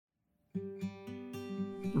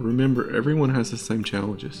remember, everyone has the same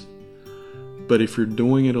challenges. But if you're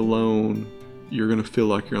doing it alone, you're going to feel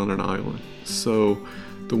like you're on an island. So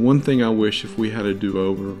the one thing I wish if we had a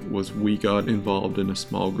do-over was we got involved in a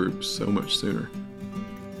small group so much sooner.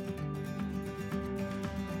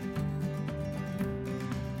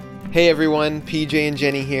 Hey everyone, PJ and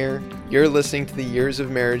Jenny here. You're listening to the Years of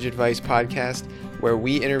Marriage Advice podcast, where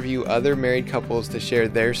we interview other married couples to share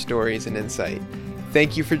their stories and insight.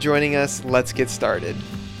 Thank you for joining us. Let's get started.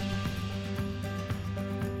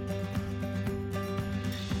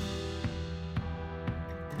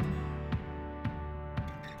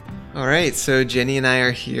 All right, so Jenny and I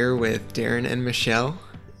are here with Darren and Michelle,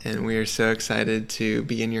 and we are so excited to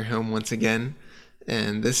be in your home once again,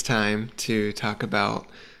 and this time to talk about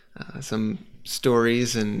some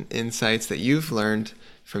stories and insights that you've learned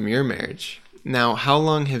from your marriage. Now, how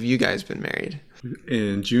long have you guys been married?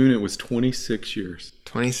 In June, it was 26 years.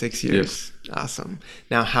 26 years. Yes. Awesome.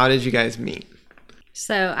 Now, how did you guys meet?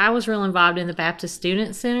 So I was real involved in the Baptist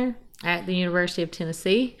Student Center at the University of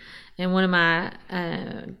Tennessee. And one of my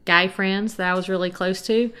guy friends that I was really close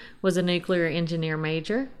to was a nuclear engineer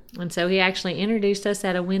major. And so he actually introduced us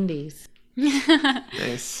at a Wendy's.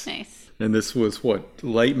 Nice. And this was,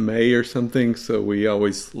 late May or something? So we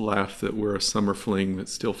always laugh that we're a summer fling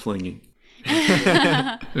that's still flinging.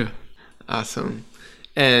 Yeah. Awesome.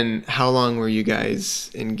 And how long were you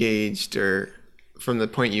guys engaged, or from the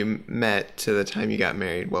point you met to the time you got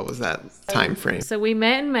married? What was that time frame? So we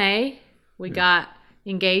met in May. We got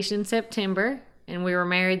engaged in September, and we were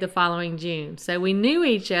married the following June. So we knew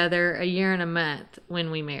each other a year and a month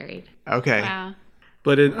when we married. Okay. Wow.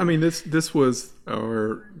 But this was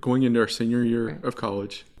our going into our senior year of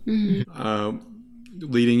college,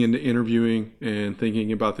 leading into interviewing and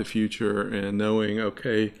thinking about the future and knowing,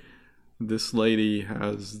 okay, this lady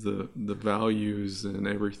has the values and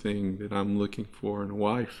everything that I'm looking for in a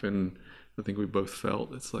wife. And I think we both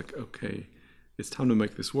felt it's like, okay, it's time to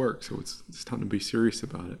make this work. So it's time to be serious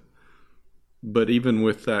about it. But even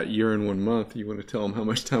with that year and 1 month, you want to tell them how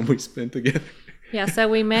much time we spent together? Yeah, so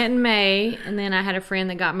we met in May, and then I had a friend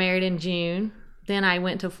that got married in June. Then I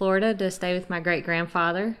went to Florida to stay with my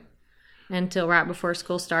great-grandfather until right before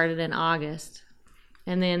school started in August.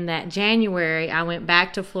 And then that January, I went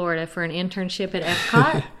back to Florida for an internship at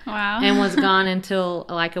Epcot. Wow. And was gone until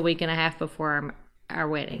like a week and a half before our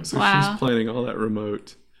wedding. So she's planning all that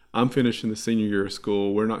remote. I'm finishing the senior year of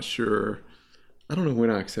school. We're not sure. I don't know when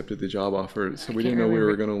I accepted the job offer, so we didn't know we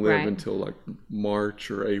were going to live until like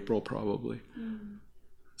March or April probably.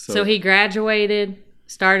 So he graduated,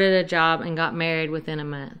 started a job, and got married within a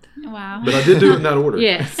month. Wow. But I did do it in that order.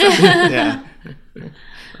 Yes. Yeah.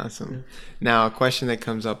 Awesome. Now, a question that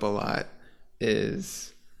comes up a lot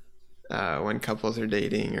is when couples are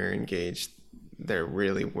dating or engaged, they're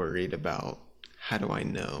really worried about, how do I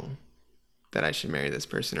know that I should marry this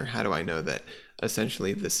person, or how do I know that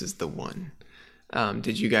essentially this is the one?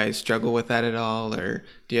 Did you guys struggle with that at all, or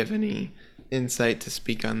do you have any insight to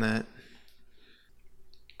speak on that?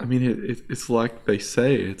 I mean, it's like they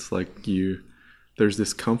say, it's like there's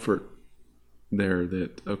this comfort there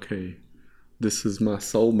that, okay, this is my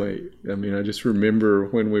soulmate. I mean, I just remember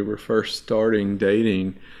when we were first starting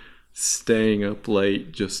dating, staying up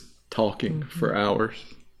late, just talking for hours.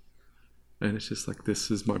 And it's just like,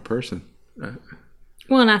 this is my person.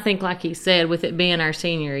 Well, and I think like he said, with it being our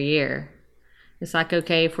senior year, it's like,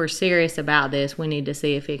 okay, if we're serious about this, we need to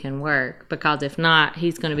see if it can work. Because if not,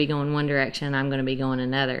 he's going to be going one direction, I'm going to be going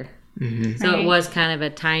another. Mm-hmm. So it was kind of a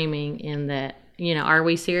timing in that, are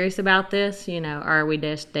we serious about this? Are we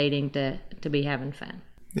just dating to be having fun?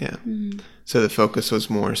 Yeah. Mm-hmm. So the focus was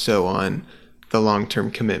more so on the long-term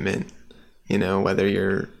commitment, whether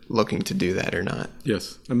you're looking to do that or not.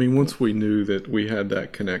 Yes. I mean, once we knew that we had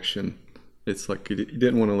that connection, it's like you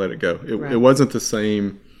didn't want to let it go. It wasn't the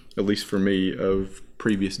same, at least for me, of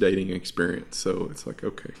previous dating experience. So it's like,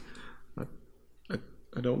 okay,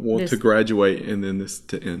 I don't want to graduate and then this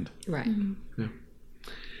to end. Right. Yeah.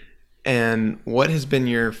 And what has been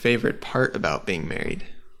your favorite part about being married?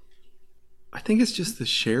 I think it's just the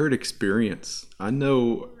shared experience. I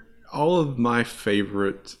know all of my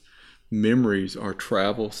favorite memories are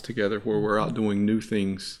travels together where we're out doing new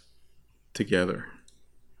things together.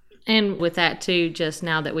 And with that too, just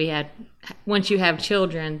now that once you have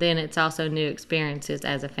children, then it's also new experiences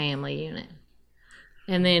as a family unit.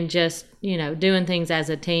 And then just, doing things as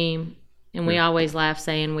a team. And we always laugh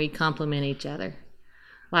saying we complement each other.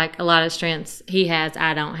 Like a lot of strengths he has,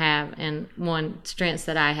 I don't have. And one strengths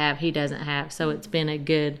that I have, he doesn't have. So it's been a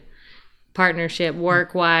good partnership,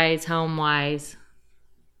 work-wise, home-wise,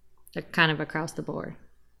 kind of across the board.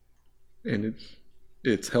 And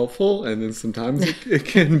it's helpful, and then sometimes it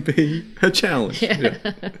can be a challenge. Yeah.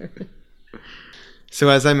 So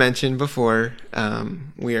as I mentioned before,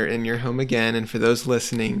 we are in your home again. And for those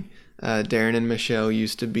listening, Darren and Michelle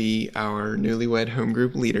used to be our newlywed home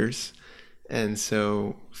group leaders. And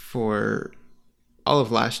so for all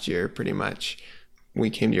of last year, pretty much, we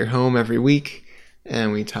came to your home every week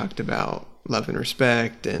and we talked about love and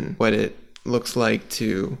respect and what it looks like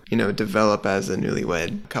to, develop as a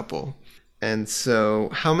newlywed couple. And so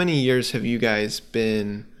how many years have you guys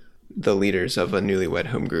been the leaders of a newlywed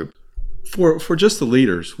home group? For just the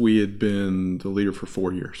leaders, we had been the leader for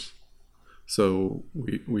 4 years. So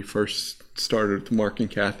we first started with Mark and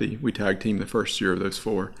Kathy. We tag teamed the first year of those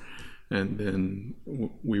 4. And then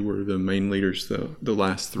we were the main leaders the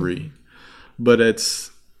last 3. But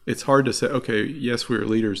it's hard to say, okay, yes, we were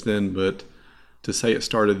leaders then, but to say it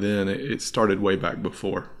started then, it started way back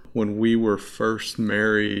before. When we were first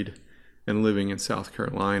married and living in South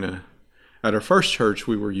Carolina, at our first church,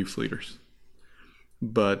 we were youth leaders.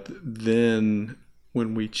 But then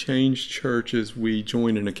when we changed churches, we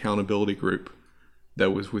joined an accountability group that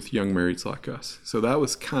was with young marrieds like us. So that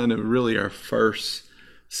was kind of really our first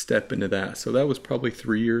step into that. So that was probably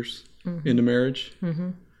 3 years into marriage. Mm-hmm.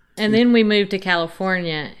 And then we moved to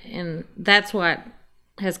California, and that's what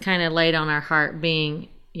has kind of laid on our heart being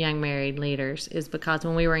young married leaders, is because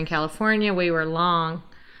when we were in California, we were a long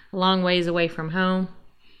ways away from home.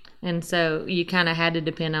 And so you kind of had to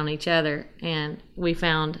depend on each other. And we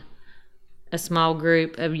found a small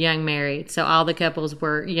group of young married. So all the couples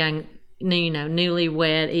were young,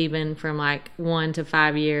 newlywed, even from like 1 to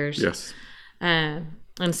 5 years. Yes. And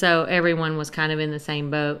so everyone was kind of in the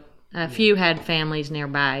same boat. A few had families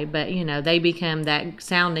nearby, but, they become that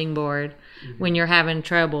sounding board when you're having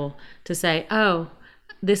trouble to say, oh,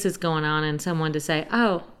 this is going on, and someone to say,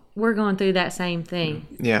 oh, we're going through that same thing.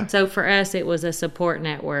 Yeah. So for us, it was a support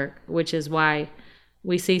network, which is why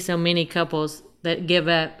we see so many couples that give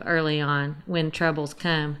up early on when troubles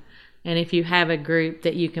come. And if you have a group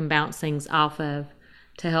that you can bounce things off of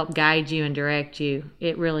to help guide you and direct you,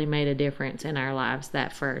 it really made a difference in our lives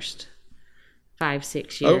that first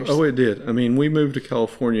 5-6 years. Oh, it did. I mean, we moved to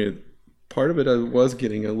California. Part of it was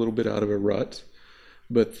getting a little bit out of a rut.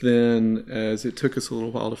 But then as it took us a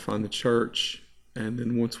little while to find the church, and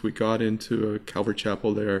then once we got into a Calvary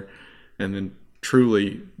Chapel there, and then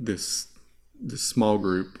truly this small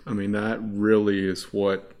group, I mean, that really is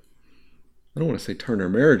what, I don't want to say turned our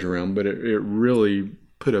marriage around, but it really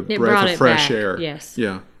put a breath of fresh air. Yes.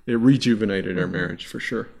 Yeah. It rejuvenated our marriage for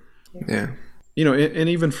sure. Yeah. And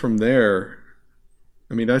even from there,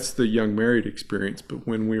 I mean, that's the young married experience. But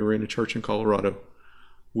when we were in a church in Colorado,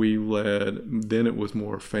 we led, then it was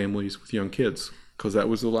more families with young kids, because that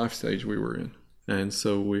was the life stage we were in. And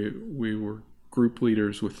so we were group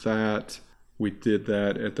leaders with that. We did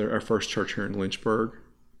that at our first church here in Lynchburg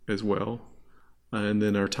as well. And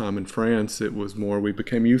then our time in France, it was more, we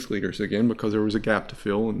became youth leaders again because there was a gap to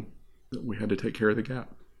fill and we had to take care of the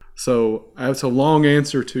gap. So that's a long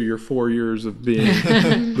answer to your 4 years of being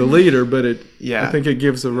the leader, but I think it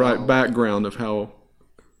gives the right background of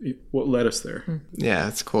what led us there. Yeah,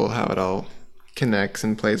 it's cool how it all connects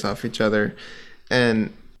and plays off each other.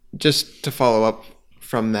 And just to follow up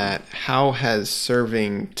from that, how has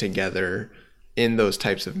serving together in those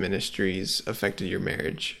types of ministries affected your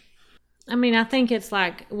marriage? I mean, I think it's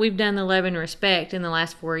like we've done the love and respect in the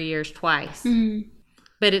last 4 years twice. Mm-hmm.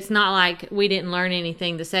 But it's not like we didn't learn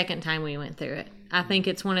anything the second time we went through it. I think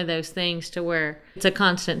it's one of those things to where it's a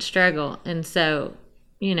constant struggle. And so,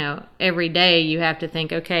 every day you have to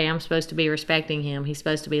think, okay, I'm supposed to be respecting him. He's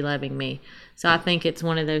supposed to be loving me. So I think it's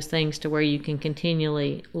one of those things to where you can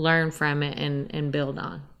continually learn from it and build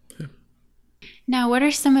on. Now, what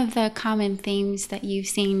are some of the common themes that you've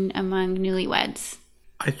seen among newlyweds?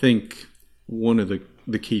 I think one of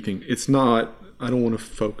the key things, it's not, I don't want to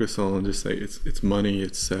focus on just say it's money,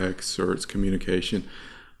 it's sex, or it's communication,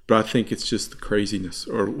 but I think it's just the craziness,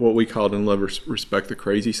 or what we call it in love respect, the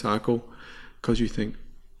crazy cycle, because you think,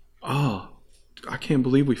 I can't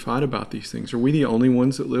believe we fight about these things. Are we the only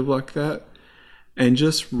ones that live like that? And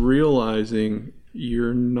just realizing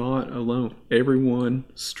you're not alone. Everyone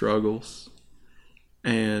struggles,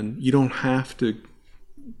 and you don't have to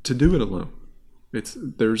do it alone.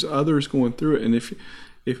 There's others going through it, and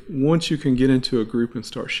if once you can get into a group and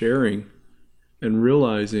start sharing and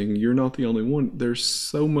realizing you're not the only one, there's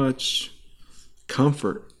so much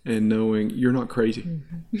comfort in knowing you're not crazy.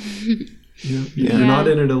 Mm-hmm. You're not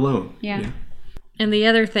in it alone. Yeah. And the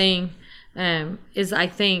other thing is, I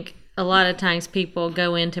think a lot of times people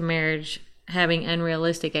go into marriage having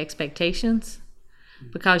unrealistic expectations.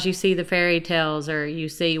 because you see the fairy tales, or you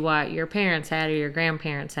see what your parents had or your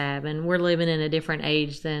grandparents have, and we're living in a different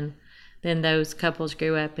age than those couples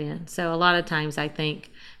grew up in. So a lot of times I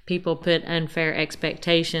think people put unfair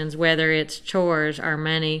expectations, whether it's chores or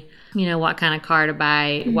money, what kind of car to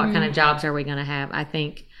buy, what kind of jobs are we going to have. I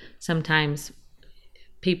think sometimes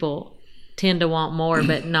people tend to want more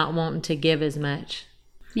but not wanting to give as much.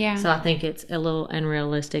 Yeah. So I think it's a little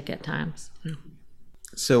unrealistic at times.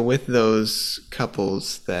 So with those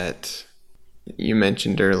couples that you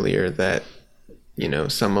mentioned earlier that,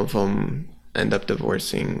 some of them end up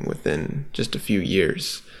divorcing within just a few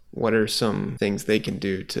years, what are some things they can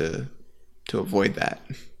do to avoid that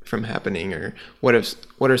from happening? Or what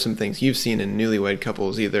are some things you've seen in newlywed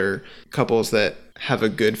couples, either couples that have a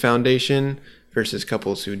good foundation versus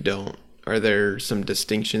couples who don't? Are there some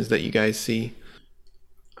distinctions that you guys see?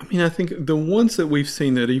 I mean, I think the ones that we've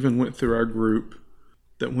seen that even went through our group,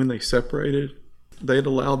 that when they separated, they had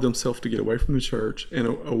allowed themselves to get away from the church and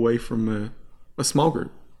away from a small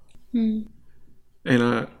group. And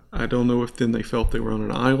I don't know if then they felt they were on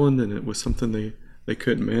an island and it was something they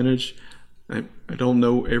couldn't manage. I don't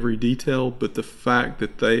know every detail, but the fact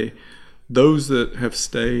that those that have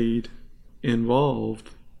stayed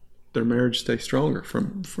involved, their marriage stays stronger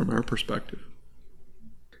from our perspective.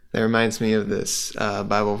 That reminds me of this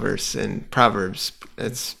Bible verse in Proverbs.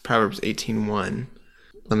 It's Proverbs 18:1.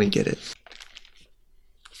 Let me get it.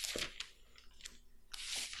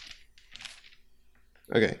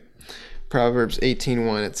 Okay. Proverbs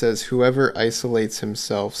 18:1. It says, "Whoever isolates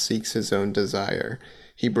himself seeks his own desire.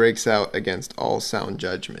 He breaks out against all sound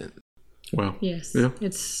judgment." Wow. Yes. Yeah.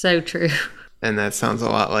 It's so true. And that sounds a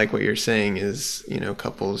lot like what you're saying is,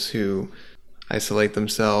 couples who isolate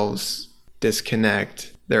themselves,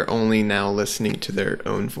 disconnect, they're only now listening to their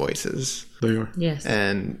own voices. They are. Yes.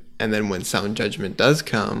 And then when sound judgment does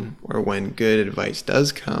come, or when good advice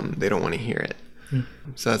does come, they don't want to hear it. Yeah.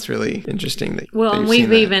 So that's really interesting. And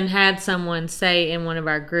we've even had someone say in one of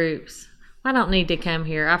our groups, "I don't need to come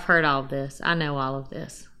here. I've heard all of this. I know all of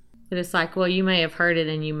this." But it's like, well, you may have heard it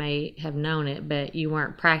and you may have known it, but you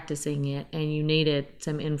weren't practicing it, and you needed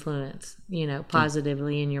some influence,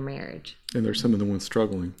 positively in your marriage. And they're some of the ones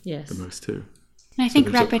struggling Yes. the most too. And I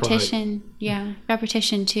think repetition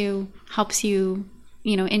too helps you,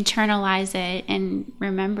 internalize it and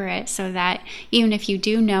remember it, so that even if you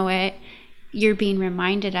do know it, you're being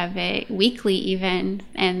reminded of it weekly even,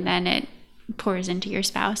 and then it pours into your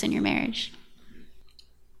spouse and your marriage.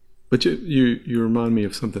 But you remind me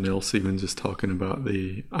of something else, even just talking about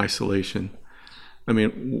the isolation. I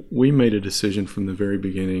mean, we made a decision from the very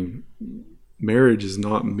beginning. Marriage is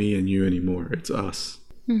not me and you anymore. It's us.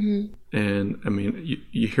 Mm-hmm. And I mean,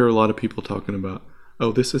 you hear a lot of people talking about,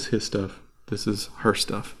 oh, this is his stuff. This is her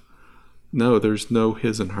stuff. No, there's no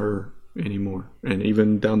his and her anymore. And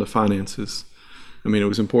even down to finances. I mean, it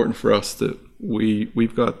was important for us that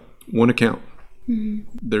we've got one account.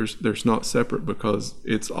 Mm-hmm. There's not separate, because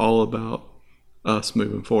it's all about us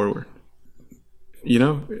moving forward. Yeah.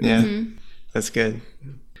 Mm-hmm. That's good.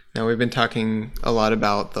 Now, we've been talking a lot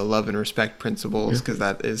about the love and respect principles, because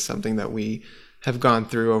that is something that we have gone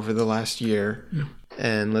through over the last year. Yeah.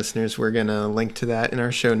 And listeners, we're going to link to that in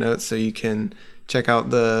our show notes, so you can check out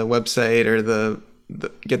the website or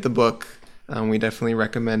get the book. We definitely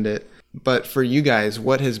recommend it. But for you guys,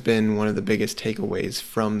 what has been one of the biggest takeaways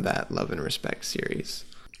from that Love and Respect series?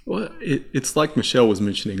 Well, it's like Michelle was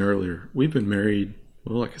mentioning earlier. We've been married,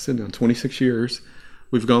 like I said, now 26 years.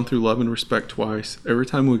 We've gone through Love and Respect twice. Every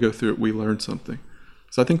time we go through it, we learn something.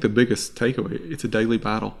 So I think the biggest takeaway, it's a daily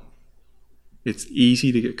battle. It's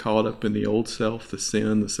easy to get caught up in the old self, the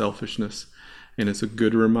sin, the selfishness. And it's a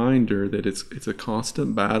good reminder that it's a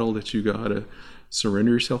constant battle, that you got to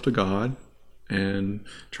surrender yourself to God and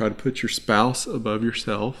try to put your spouse above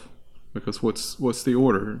yourself, because what's the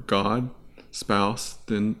order? God, spouse,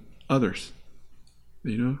 then others,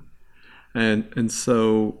 and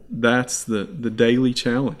so that's the daily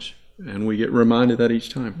challenge, and we get reminded that each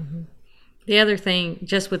time. Mm-hmm. The other thing,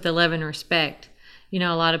 just with the love and respect, a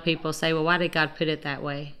lot of people say, well, why did God put it that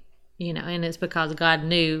way? And it's because God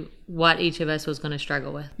knew what each of us was going to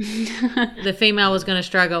struggle with. The female was going to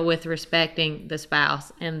struggle with respecting the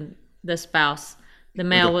spouse, and the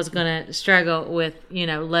male was going to struggle with,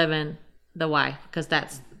 loving the wife, because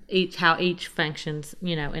that's how each functions,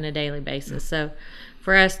 in a daily basis. So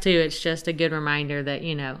for us too, it's just a good reminder that,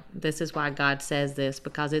 this is why God says this,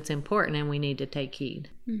 because it's important and we need to take heed.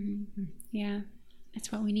 Mm-hmm. Yeah,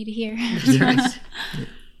 that's what we need to hear. That's right.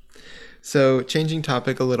 So changing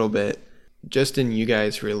topic a little bit, just in you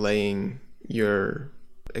guys relaying your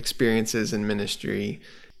experiences in ministry,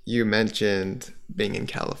 you mentioned being in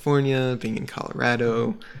California, being in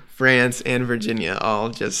Colorado, France, and Virginia, all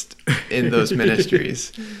just in those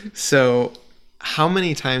ministries. So how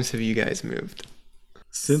many times have you guys moved?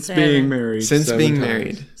 Since 7. being married. Since 7 being times.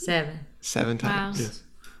 married? 7. 7 times. Wow. Yes.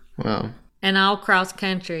 Wow. And all cross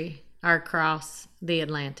country or across the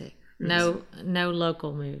Atlantic. No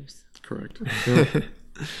local moves. Correct.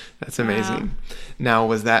 That's amazing. Now,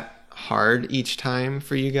 was that hard each time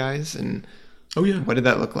for you guys? And Oh, yeah. what did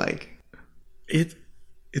that look like? It's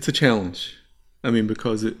a challenge. I mean,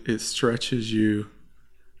 because it stretches you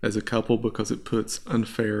as a couple, because it puts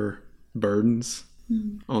unfair burdens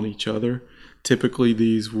on each other. Typically,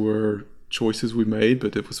 these were choices we made,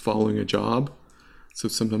 but it was following a job. So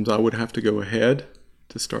sometimes I would have to go ahead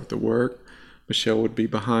to start the work. Michelle would be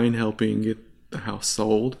behind helping get the house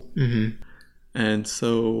sold. Mm-hmm. And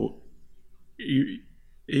so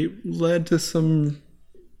it led to some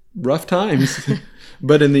rough times,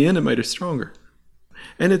 but in the end, it made us stronger.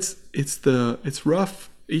 And it's rough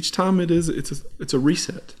each time. It's a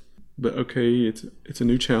reset. But okay, it's a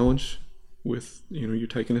new challenge with you're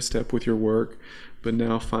taking a step with your work, but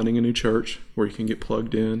now finding a new church where you can get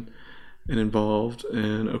plugged in and involved.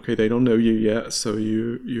 And okay, they don't know you yet, so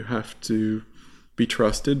you have to be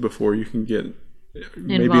trusted before you can get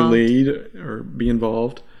maybe lead or be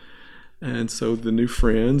involved. And so the new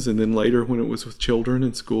friends, and then later when it was with children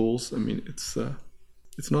in schools, I mean, it's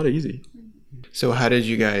not easy. So how did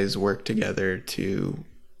you guys work together to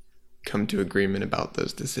come to agreement about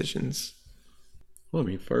those decisions? Well, I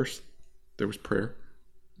mean, first there was prayer,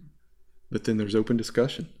 but then there's open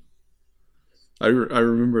discussion. I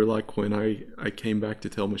remember like when I came back to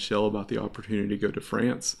tell Michelle about the opportunity to go to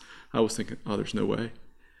France, I was thinking, oh, there's no way.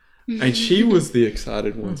 And she was the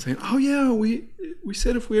excited one saying, oh yeah, we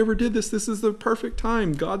said if we ever did this is the perfect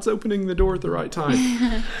time. God's opening the door at the right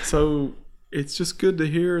time. So it's just good to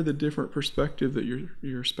hear the different perspective that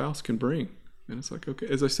your spouse can bring. And it's like, okay,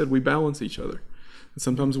 as I said, we balance each other. And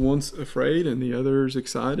sometimes one's afraid and the other's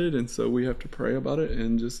excited. And so we have to pray about it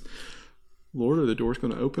and just, Lord, are the doors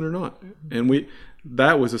going to open or not? And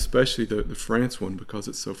that was especially the France one, because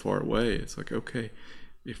it's so far away. It's like, okay,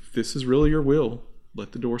 if this is really your will,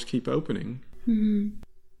 let the doors keep opening. Mm-hmm.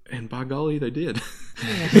 And by golly, they did.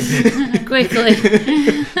 Quickly.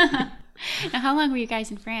 Now, how long were you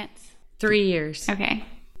guys in France? 3 years. Okay.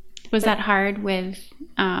 Was that hard with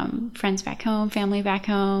friends back home, family back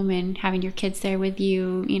home, and having your kids there with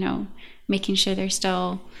you, making sure they're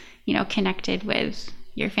still, connected with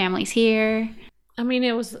your families here? I mean,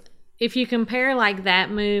 it was, if you compare like that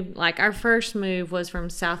move, like our first move was from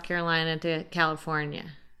South Carolina to California.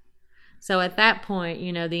 So at that point,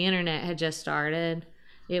 the internet had just started.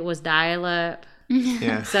 It was dial-up.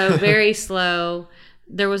 Yeah. So very slow.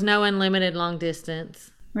 There was no unlimited long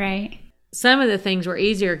distance. Right. Some of the things were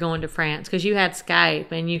easier going to France because you had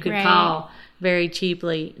Skype and you could call very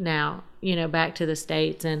cheaply now, back to the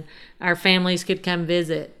States, and our families could come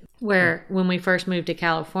visit. Where when we first moved to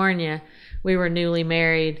California, we were newly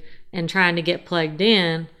married and trying to get plugged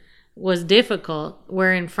in was difficult.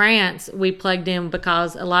 Where in France, we plugged in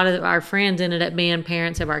because a lot of our friends ended up being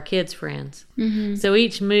parents of our kids' friends. Mm-hmm. So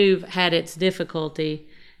each move had its difficulty,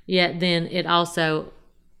 yet then it also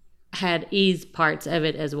had ease parts of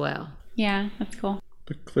it as well. Yeah, that's cool.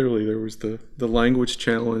 But clearly there was the language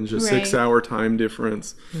challenge, a 6-hour time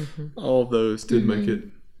difference. Mm-hmm. All of those did make it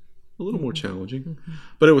a little more challenging. Mm-hmm.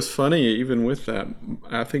 But it was funny, even with that,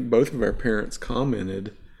 I think both of our parents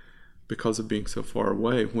commented, because of being so far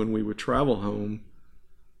away, when we would travel home,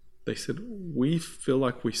 they said, we feel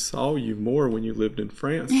like we saw you more when you lived in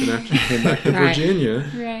France than after you came back to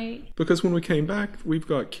Virginia. Right. Because when we came back, we've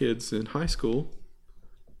got kids in high school,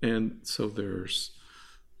 and so there's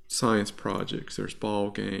science projects, there's ball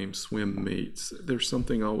games, swim meets, there's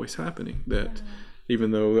something always happening that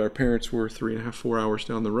even though our parents were 3.5, 4 hours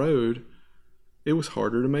down the road, it was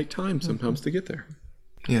harder to make time sometimes to get there.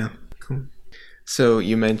 Yeah, cool. So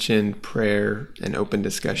you mentioned prayer and open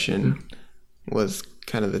discussion was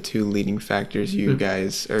kind of the two leading factors you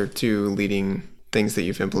guys, or two leading things that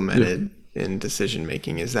you've implemented in decision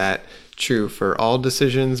making. Is that true for all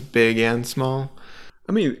decisions, big and small?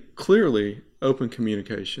 I mean, clearly, open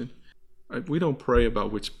communication. We don't pray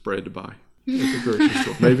about which bread to buy at the grocery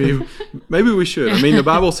store. Maybe we should. I mean, the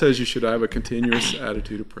Bible says you should have a continuous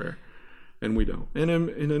attitude of prayer, and we don't.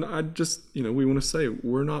 And I just, we want to say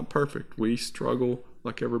we're not perfect. We struggle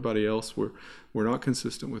like everybody else. We're not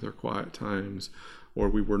consistent with our quiet times, or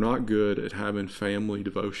we were not good at having family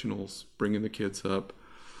devotionals, bringing the kids up.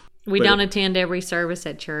 We don't attend every service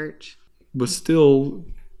at church. But still,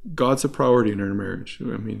 God's a priority in our marriage.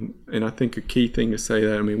 I mean, and I think a key thing to say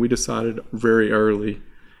that, I mean, we decided very early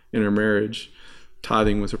in our marriage,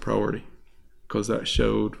 tithing was a priority, because that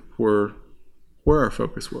showed where our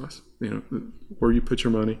focus was. Where you put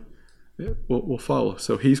your money, we'll follow.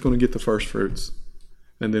 So he's going to get the first fruits,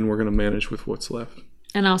 and then we're going to manage with what's left.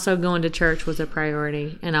 And also going to church was a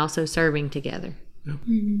priority, and also serving together. Yeah.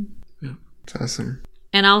 Mm-hmm. Yeah. That's awesome.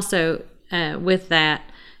 And also with that,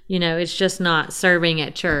 it's just not serving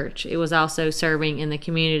at church. It was also serving in the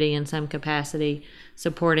community in some capacity,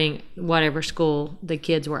 supporting whatever school the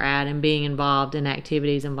kids were at and being involved in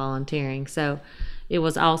activities and volunteering. So it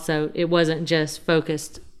wasn't just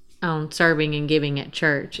focused on serving and giving at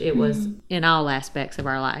church. It was in all aspects of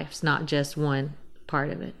our lives, not just one part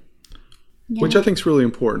of it. Yeah. Which I think is really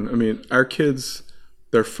important. I mean, our kids,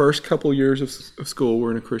 their first couple years of school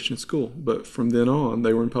were in a Christian school, but from then on,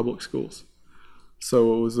 they were in public schools.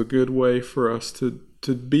 So it was a good way for us to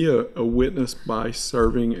be a witness by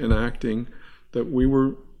serving and acting, that we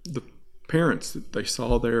were the parents that they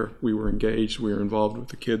saw there. We were engaged. We were involved with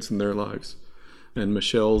the kids in their lives. And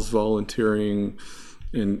Michelle's volunteering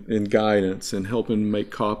in guidance and helping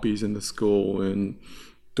make copies in the school and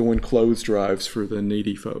doing clothes drives for the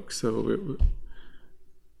needy folks. So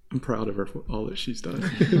I'm proud of her for all that she's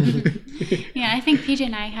done. Yeah, I think PJ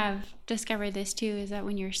and I have discovered this too, is that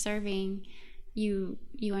when you're serving, you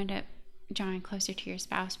end up drawing closer to your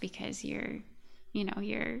spouse, because you're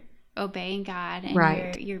obeying God, and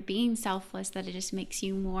right. you're being selfless, that it just makes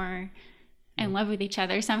you more in love with each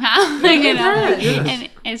other somehow. And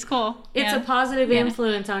it's cool. It's a positive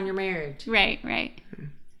influence on your marriage. Right.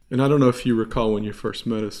 And I don't know if you recall when you first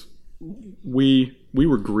met us, we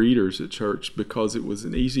were greeters at church because it was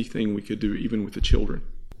an easy thing we could do even with the children.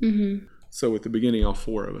 Mm-hmm. So at the beginning, all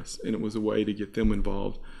four of us, and it was a way to get them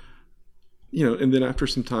involved. And then after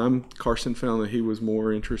some time, Carson found that he was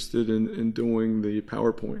more interested in doing the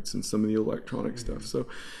PowerPoints and some of the electronic stuff. So,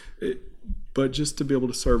 but just to be able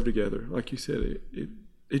to serve together, like you said,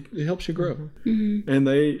 it helps you grow. Mm-hmm.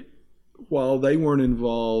 And while they weren't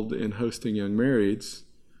involved in hosting young marrieds,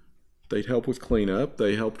 they'd help with cleanup.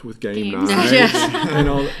 They helped with game nights. And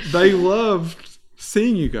all. They loved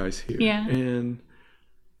seeing you guys here. Yeah. And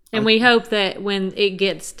we hope that when it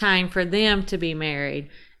gets time for them to be married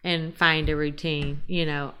and find a routine,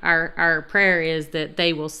 our prayer is that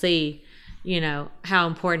they will see, how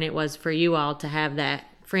important it was for you all to have that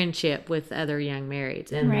friendship with other young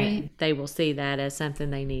marrieds, and right. that they will see that as something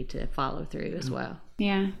they need to follow through as well.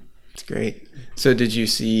 Yeah. That's great. So did you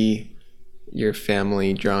see your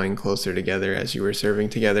family drawing closer together as you were serving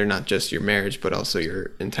together, not just your marriage, but also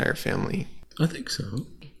your entire family? I think so.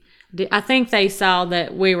 I think they saw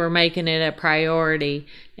that we were making it a priority,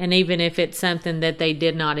 and even if it's something that they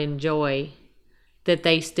did not enjoy, that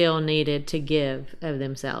they still needed to give of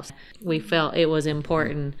themselves. We felt it was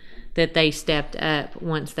important that they stepped up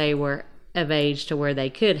once they were of age to where they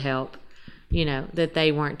could help, that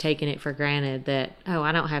they weren't taking it for granted that, oh,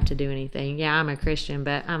 I don't have to do anything. Yeah, I'm a Christian,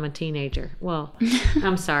 but I'm a teenager. Well,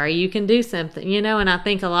 I'm sorry, you can do something, and I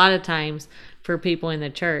think a lot of times for people in the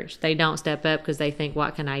church, they don't step up because they think,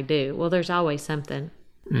 what can I do? Well, there's always something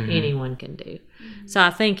anyone can do. So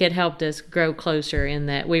I think it helped us grow closer in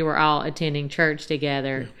that we were all attending church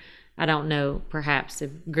together. I don't know, perhaps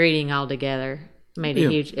if greeting all together made a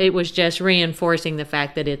huge, it was just reinforcing the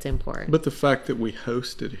fact that it's important. But the fact that we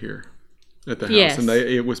hosted here at the house, Yes. and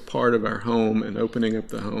it was part of our home and opening up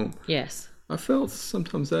the home. Yes. I felt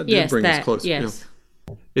sometimes that did bring us closer. Yes.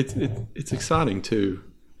 It's exciting too.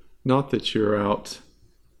 Not that you're out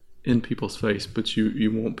in people's face, but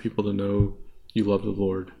you want people to know you love the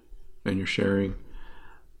Lord and you're sharing.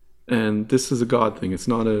 And this is a God thing. It's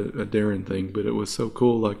not a Darren thing, but it was so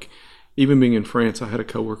cool. Like, even being in France, I had a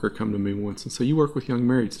coworker come to me once and say, "You work with young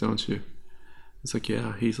marrieds, don't you?" It's like,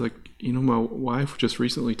 "Yeah." He's like, "My wife just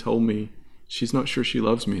recently told me she's not sure she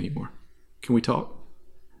loves me anymore. Can we talk?"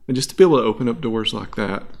 And just to be able to open up doors like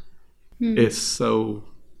that is so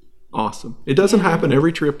awesome. It doesn't happen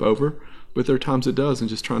every trip over, but there are times it does, and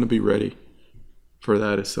just trying to be ready for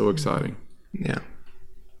that is so exciting. Yeah.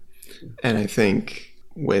 And I think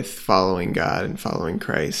with following God and following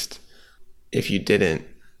Christ, if you didn't,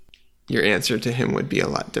 your answer to him would be a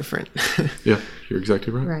lot different. Yeah, you're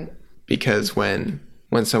exactly right. Right. Because when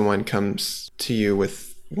someone comes to you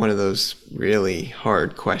with one of those really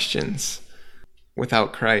hard questions,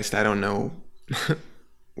 without Christ, I don't know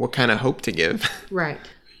what kind of hope to give. Right.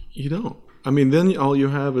 You don't. I mean, then all you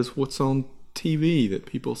have is what's on TV that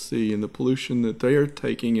people see and the pollution that they are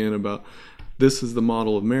taking in about this is the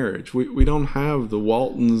model of marriage. We don't have the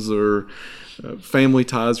Waltons or Family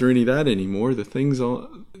Ties or any of that anymore. The things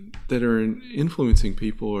that are influencing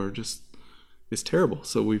people are just is terrible.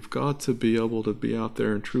 So we've got to be able to be out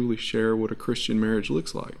there and truly share what a Christian marriage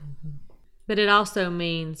looks like. But it also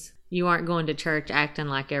means you aren't going to church acting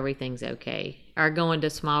like everything's okay, or going to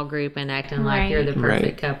small group and acting like you're the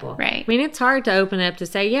perfect couple. Right. I mean, it's hard to open up to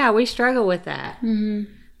say, yeah, we struggle with that.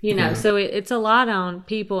 You know, so it's a lot on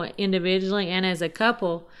people individually and as a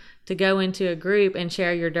couple to go into a group and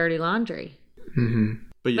share your dirty laundry.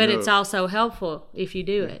 But it's also helpful if you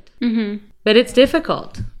do it. But it's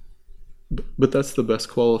difficult. But that's the best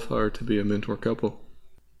qualifier to be a mentor couple,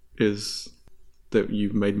 is that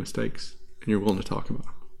you've made mistakes and you're willing to talk about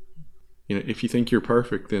them. You know, if you think you're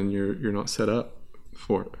perfect, then you're not set up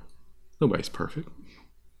for it. Nobody's perfect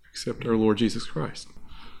except our Lord Jesus Christ.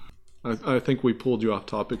 I think we pulled you off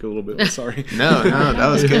topic a little bit. Sorry. No, that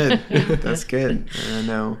was good. That's good. And I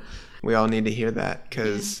know we all need to hear that,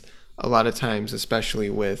 because a lot of times, especially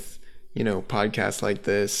with, you know, podcasts like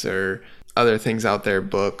this or other things out there,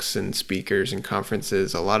 books and speakers and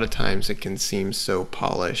conferences, a lot of times it can seem so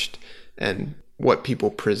polished, and what people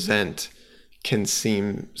present can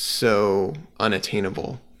seem so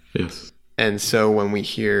unattainable. Yes. And so when we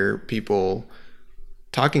hear people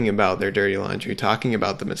talking about their dirty laundry, talking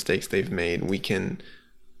about the mistakes they've made, we can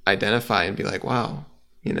identify and be like, wow,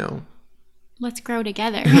 you know, let's grow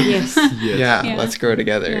together. Yes. Yeah, let's grow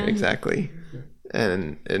together. Exactly.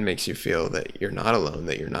 And it makes you feel that you're not alone,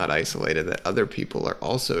 that you're not isolated, that other people are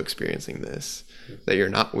also experiencing this, that you're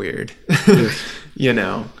not weird, you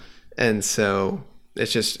know? And so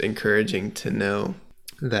it's just encouraging to know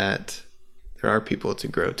that there are people to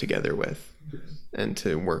grow together with and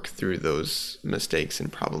to work through those mistakes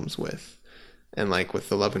and problems with. And like with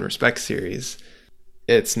the Love and Respect series,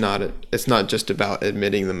 it's not just about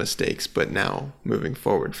admitting the mistakes, but now moving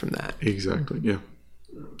forward from that. Exactly. Yeah.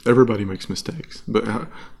 Everybody makes mistakes, but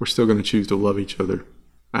we're still going to choose to love each other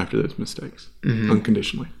after those mistakes,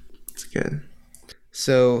 unconditionally. That's good.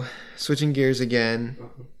 So switching gears again,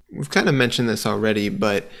 we've kind of mentioned this already,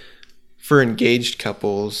 but for engaged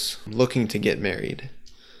couples looking to get married,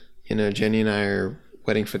 you know, Jenny and I are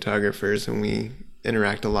wedding photographers, and we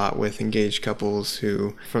interact a lot with engaged couples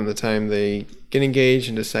who, from the time they get engaged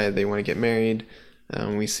and decide they want to get married,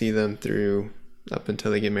 we see them through up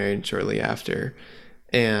until they get married shortly after.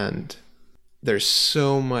 And there's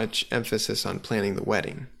so much emphasis on planning the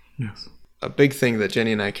wedding. Yes. A big thing that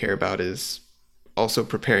Jenny and I care about is also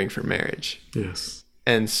preparing for marriage. Yes.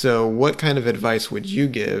 And so what kind of advice would you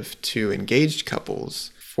give to engaged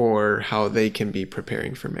couples for how they can be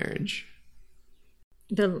preparing for marriage?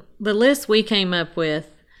 The list we came up with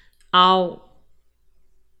all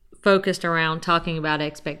focused around talking about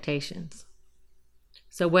expectations.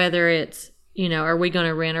 So whether it's, you know, are we going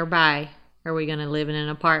to rent or buy? Are we going to live in an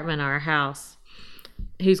apartment or a house?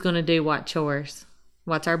 Who's going to do what chores?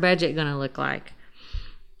 What's our budget going to look like?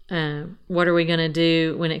 What are we going to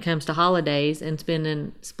do when it comes to holidays and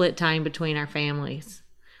spending split time between our families,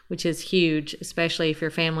 which is huge, especially if your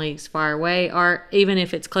family's far away, or even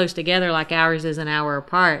if it's close together like ours is an hour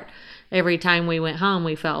apart. Every time we went home,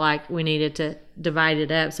 we felt like we needed to divide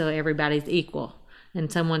it up so everybody's equal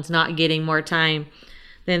and someone's not getting more time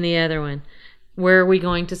than the other one. Where are we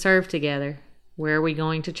going to serve together? Where are we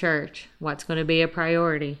going to church? What's going to be a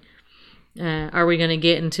priority? Are we going to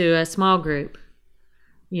get into a small group?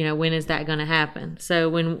 You know, when is that going to happen? So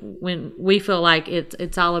when we feel like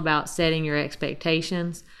it's all about setting your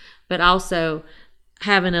expectations, but also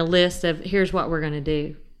having a list of here's what we're going to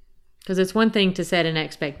do. Because it's one thing to set an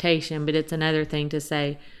expectation, but it's another thing to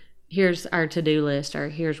say, here's our to-do list, or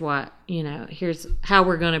here's what, you know, here's how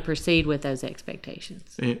we're going to proceed with those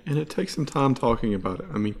expectations. And it takes some time talking about it.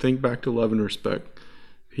 I mean, think back to Love and Respect.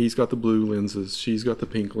 He's got the blue lenses, she's got the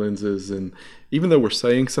pink lenses, and even though we're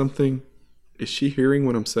saying something, is she hearing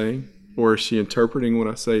what I'm saying? Or is she interpreting what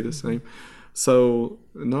I say the same? So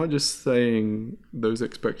not just saying those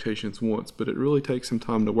expectations once, but it really takes some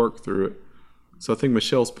time to work through it. So I think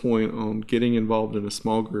Michelle's point on getting involved in a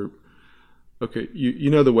small group, okay, you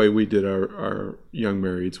know the way we did our young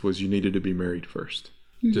marrieds was you needed to be married first,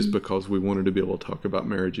 just because we wanted to be able to talk about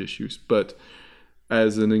marriage issues. But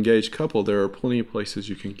as an engaged couple, there are plenty of places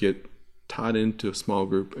you can get tied into a small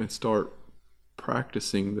group and start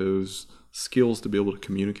practicing those skills to be able to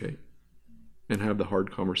communicate and have the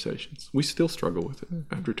hard conversations. We still struggle with it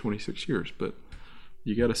after 26 years, but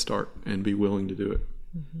you got to start and be willing to do it.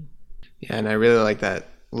 Yeah, and I really like that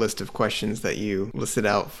list of questions that you listed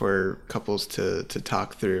out for couples to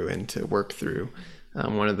talk through and to work through.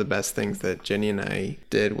 One of the best things that Jenny and I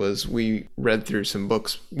did was we read through some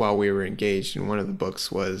books while we were engaged, and one of the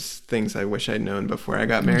books was Things I Wish I'd Known Before I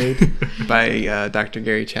Got Married by Dr.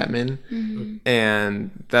 Gary Chapman.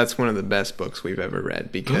 And that's one of the best books we've ever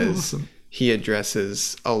read because he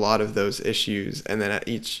addresses a lot of those issues, and then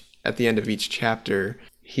at the end of each chapter,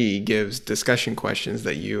 he gives discussion questions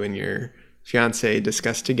that you and your fiance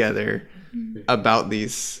discuss together about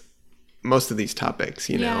most of these topics,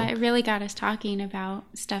 you know. Yeah, it really got us talking about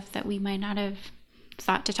stuff that we might not have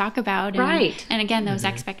thought to talk about. Right. And again, those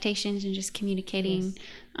expectations and just communicating.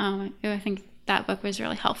 I think that book was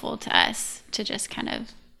really helpful to us to just kind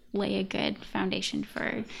of lay a good foundation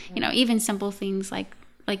for, you know, even simple things like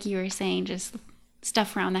you were saying, just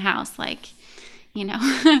stuff around the house, like, you know,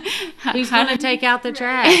 who's going to take out the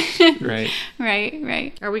trash? Right.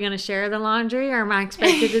 Are we going to share the laundry, or am I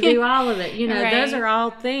expected to do all of it? You know, those are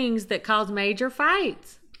all things that cause major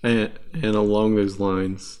fights. And along those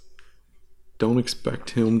lines, don't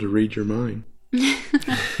expect him to read your mind.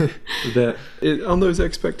 On those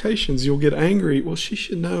expectations, you'll get angry. Well, she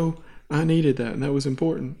should know I needed that, and that was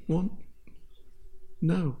important. Well,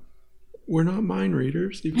 no, we're not mind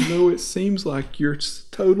readers, even though it seems like you're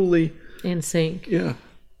totally in sync. Yeah.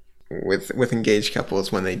 With engaged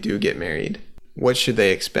couples, when they do get married, what should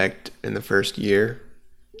they expect in the first year?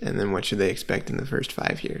 And then what should they expect in the first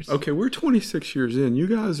 5 years? Okay, we're 26 years in. You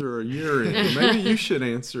guys are a year in. Maybe you should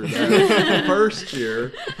answer that. The first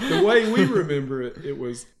year, the way we remember it, it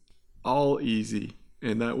was all easy.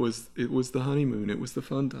 And it was the honeymoon. It was the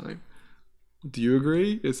fun time. Do you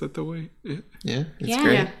agree? Is that the way? Yeah, it's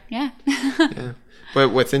great. Yeah. Yeah. But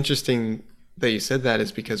what's interesting that you said that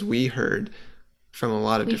is because we heard from a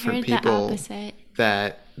lot of different people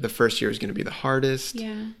that the first year was going to be the hardest,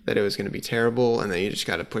 that it was going to be terrible, and that you just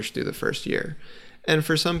got to push through the first year. And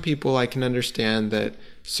for some people, I can understand that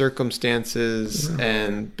circumstances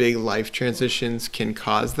and big life transitions can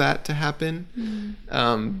cause that to happen.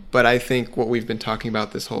 But I think what we've been talking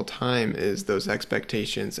about this whole time is those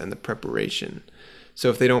expectations and the preparation. So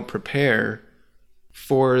if they don't prepare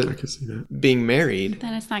for being married,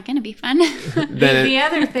 then it's not going to be fun. The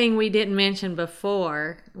other thing we didn't mention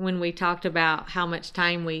before, when we talked about how much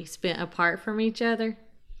time we spent apart from each other,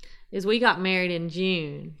 is we got married in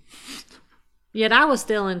June. Yet I was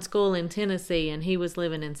still in school in Tennessee and he was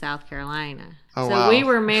living in South Carolina. So we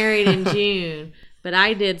were married in June, but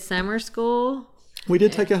I did summer school. We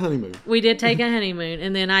did take a honeymoon.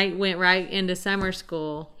 And then I went right into summer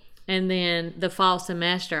school. And then the fall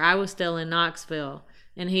semester, I was still in Knoxville,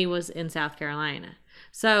 and he was in South Carolina.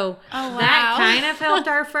 So that kind of helped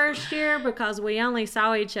our first year because we only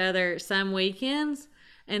saw each other some weekends.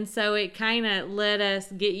 And so it kind of let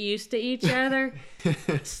us get used to each other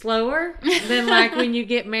slower than like when you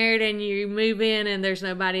get married and you move in and there's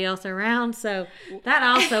nobody else around. So that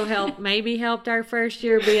also helped our first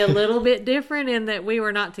year be a little bit different in that we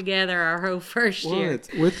were not together our whole first year.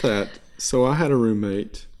 With that, so I had a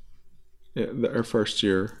roommate our first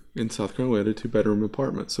year in South Carolina, 2-bedroom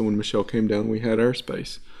apartment. So when Michelle came down, we had our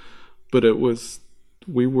space. But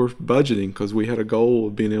we were budgeting because we had a goal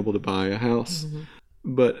of being able to buy a house. Mm-hmm.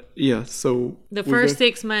 But yeah, so the first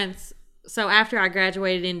 6 months, so after I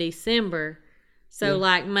graduated in December,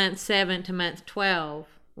 like month 7 to month 12,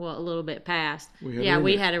 well, a little bit past.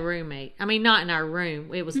 We had a roommate. I mean, not in our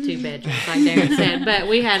room. It was 2 bedrooms, like Darren said, but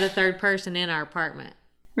we had a third person in our apartment.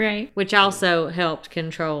 Right. Which also helped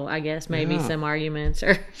control, I guess, maybe some arguments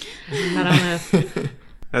or I don't know.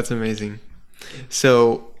 That's amazing.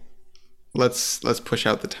 So let's push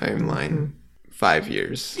out the timeline 5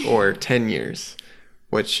 years or 10 years.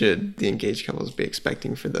 What should the engaged couples be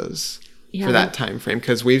expecting for that time frame?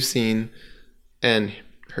 Because we've seen and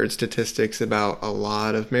heard statistics about a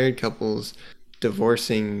lot of married couples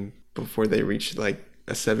divorcing before they reach like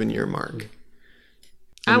a 7-year mark.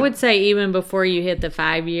 I would say even before you hit the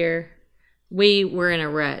 5-year, we were in a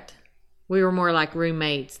rut. We were more like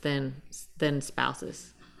roommates than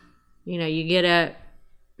spouses. You know, you get up,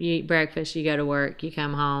 you eat breakfast, you go to work, you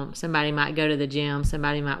come home. Somebody might go to the gym,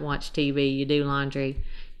 somebody might watch TV, you do laundry,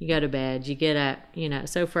 you go to bed, you get up, you know.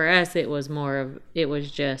 So for us, it was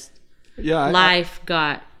just life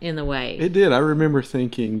got in the way. It did. I remember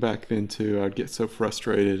thinking back then too, I'd get so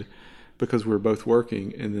frustrated because we were both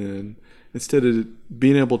working, and then instead of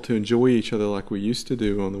being able to enjoy each other like we used to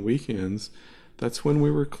do on the weekends, that's when we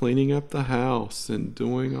were cleaning up the house and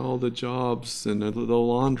doing all the jobs and the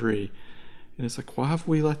laundry. And it's like, why have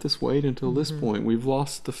we let this wait until this point? We've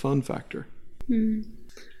lost the fun factor.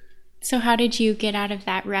 So how did you get out of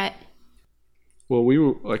that rut? Well, we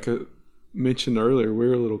were, like I mentioned earlier, we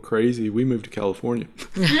were a little crazy. We moved to California.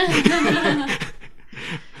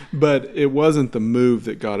 But it wasn't the move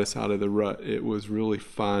that got us out of the rut. It was really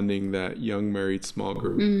finding that young married small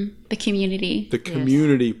group. The community. The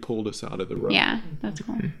community pulled us out of the rut. Yeah, that's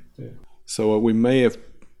cool. Yeah. So we may have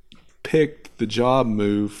picked the job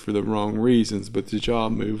move for the wrong reasons, but the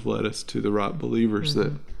job move led us to the right believers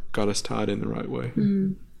that got us tied in the right way.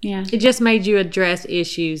 Yeah. It just made you address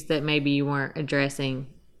issues that maybe you weren't addressing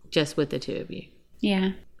just with the two of you.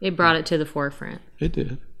 Yeah. It brought it to the forefront. It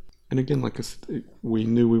did. And again, like I said, we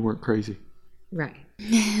knew we weren't crazy. Right.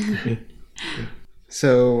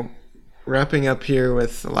 So, wrapping up here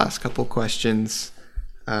with the last couple questions,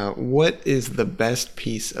 what is the best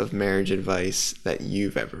piece of marriage advice that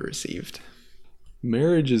you've ever received?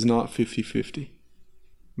 Marriage is not 50-50.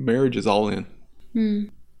 Marriage is all in.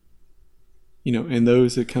 You know, and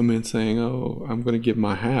those that come in saying, oh, I'm going to give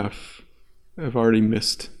my half, have already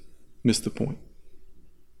missed the point.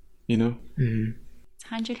 You know? Mm-hmm.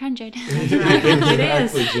 It's 100.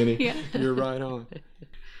 Exactly, Jenny. Yeah. You're right on.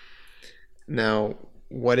 Now,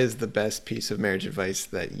 what is the best piece of marriage advice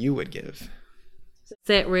that you would give?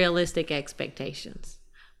 Set realistic expectations.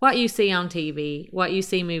 What you see on TV, what you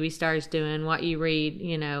see movie stars doing, what you read,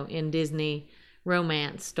 you know, in Disney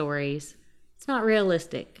romance stories, it's not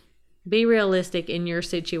realistic. Be realistic in your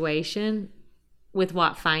situation with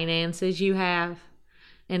what finances you have,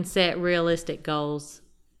 and set realistic goals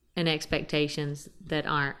and expectations that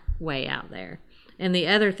aren't way out there. And the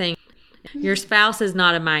other thing, your spouse is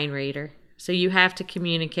not a mind reader, so you have to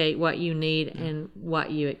communicate what you need and what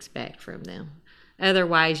you expect from them.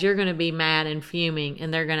 Otherwise, you're going to be mad and fuming,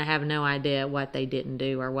 and they're going to have no idea what they didn't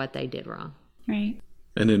do or what they did wrong. Right.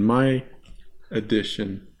 And in my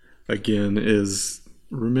addition, again, is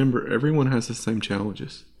remember, everyone has the same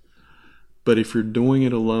challenges. But if you're doing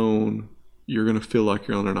it alone, you're going to feel like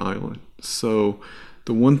you're on an island. So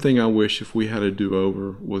the one thing I wish if we had a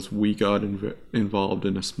do-over was we got involved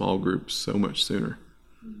in a small group so much sooner.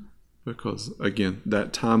 Because, again,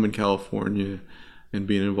 that time in California and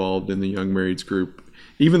being involved in the young marrieds group,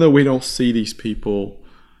 even though we don't see these people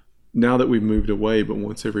now that we've moved away, but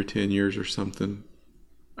once every 10 years or something,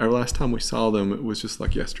 our last time we saw them, it was just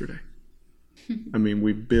like yesterday. I mean,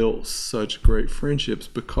 we built such great friendships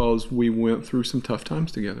because we went through some tough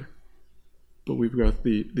times together. But we've got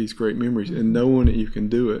these great memories and knowing that you can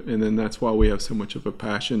do it. And then that's why we have so much of a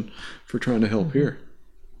passion for trying to help here.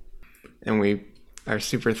 And we are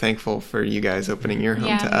super thankful for you guys opening your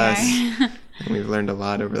home to us. And we've learned a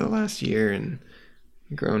lot over the last year and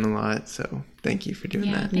grown a lot. So thank you for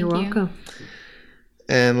doing that. You're welcome.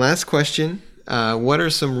 And last question, what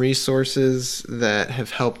are some resources that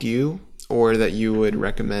have helped you or that you would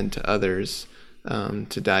recommend to others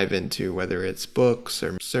to dive into, whether it's books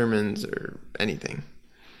or sermons or anything?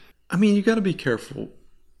 I mean, you got to be careful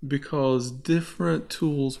because different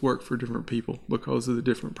tools work for different people because of the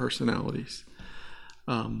different personalities.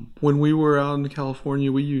 When we were out in California,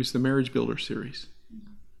 we used the Marriage Builder series.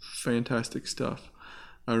 Fantastic stuff.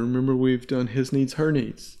 I remember we've done His Needs, Her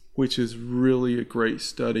Needs, which is really a great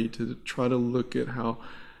study to try to look at how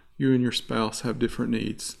you and your spouse have different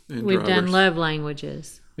needs. And We've done love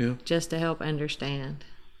languages, just to help understand.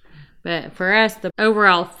 But for us, the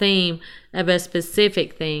overall theme of a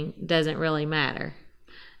specific thing doesn't really matter,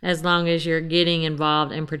 as long as you're getting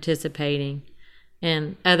involved and participating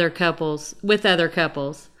in with other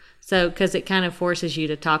couples. So, because it kind of forces you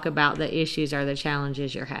to talk about the issues or the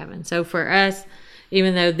challenges you're having. So for us,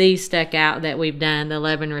 even though these stuck out that we've done, the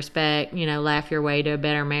Love and Respect, Laugh Your Way to a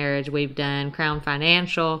Better Marriage, we've done Crown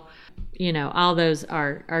Financial, all those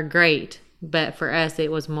are great. But for us,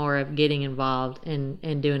 it was more of getting involved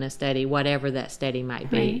and doing a study, whatever that study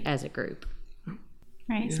might be, as a group.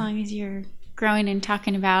 Right, as long as you're growing and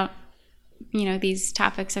talking about, these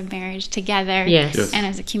topics of marriage together. Yes. And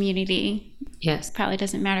as a community. Yes. Probably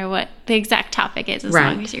doesn't matter what the exact topic is as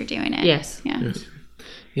long as you're doing it. Yes. Yeah. Yes.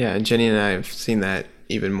 Yeah, and Jenny and I have seen that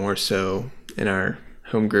even more so in our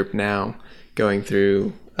home group now, going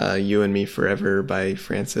through You and Me Forever by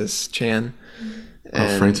Francis Chan.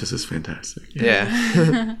 And, Francis is fantastic.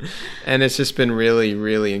 Yeah. And it's just been really,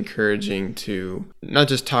 really encouraging to not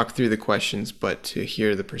just talk through the questions, but to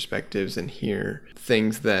hear the perspectives and hear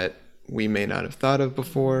things that we may not have thought of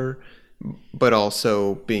before, but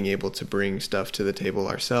also being able to bring stuff to the table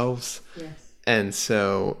ourselves. Yes. And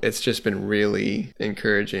so it's just been really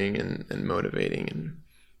encouraging and motivating, and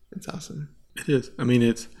it's awesome. It is. I mean,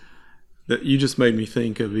 it's that you just made me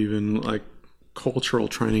think of even like cultural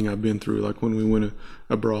training I've been through, like when we went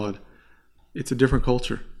abroad. It's a different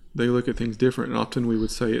culture. They look at things different, and often we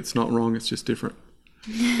would say it's not wrong, it's just different.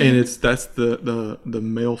 And that's the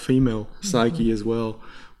male-female psyche as well.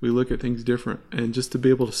 We look at things different, and just to be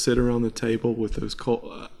able to sit around the table with those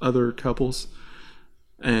other couples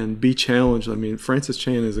and be challenged. I mean, Francis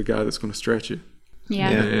Chan is a guy that's going to stretch you. Yeah.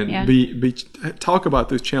 And be talk about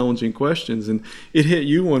those challenging questions, and it hit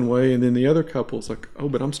you one way, and then the other couple's like, oh,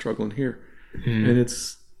 but I'm struggling here. And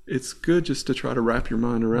it's good just to try to wrap your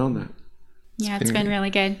mind around that. Yeah, it's been really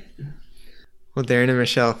good. Well, Darren and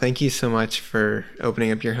Michelle, thank you so much for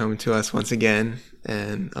opening up your home to us once again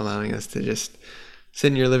and allowing us to just sit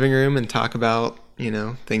in your living room and talk about,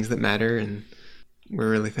 things that matter. And we're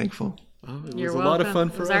really thankful. Oh, it You're was a lot of welcome.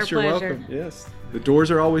 fun for It was us. our You're pleasure. welcome. Yes. The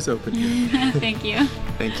doors are always open here. Thank you.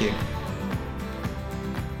 Thank you.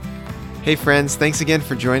 Hey friends, thanks again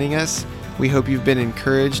for joining us. We hope you've been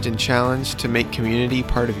encouraged and challenged to make community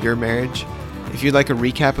part of your marriage. If you'd like a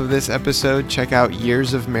recap of this episode, check out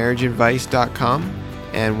yearsofmarriageadvice.com,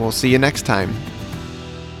 and we'll see you next time.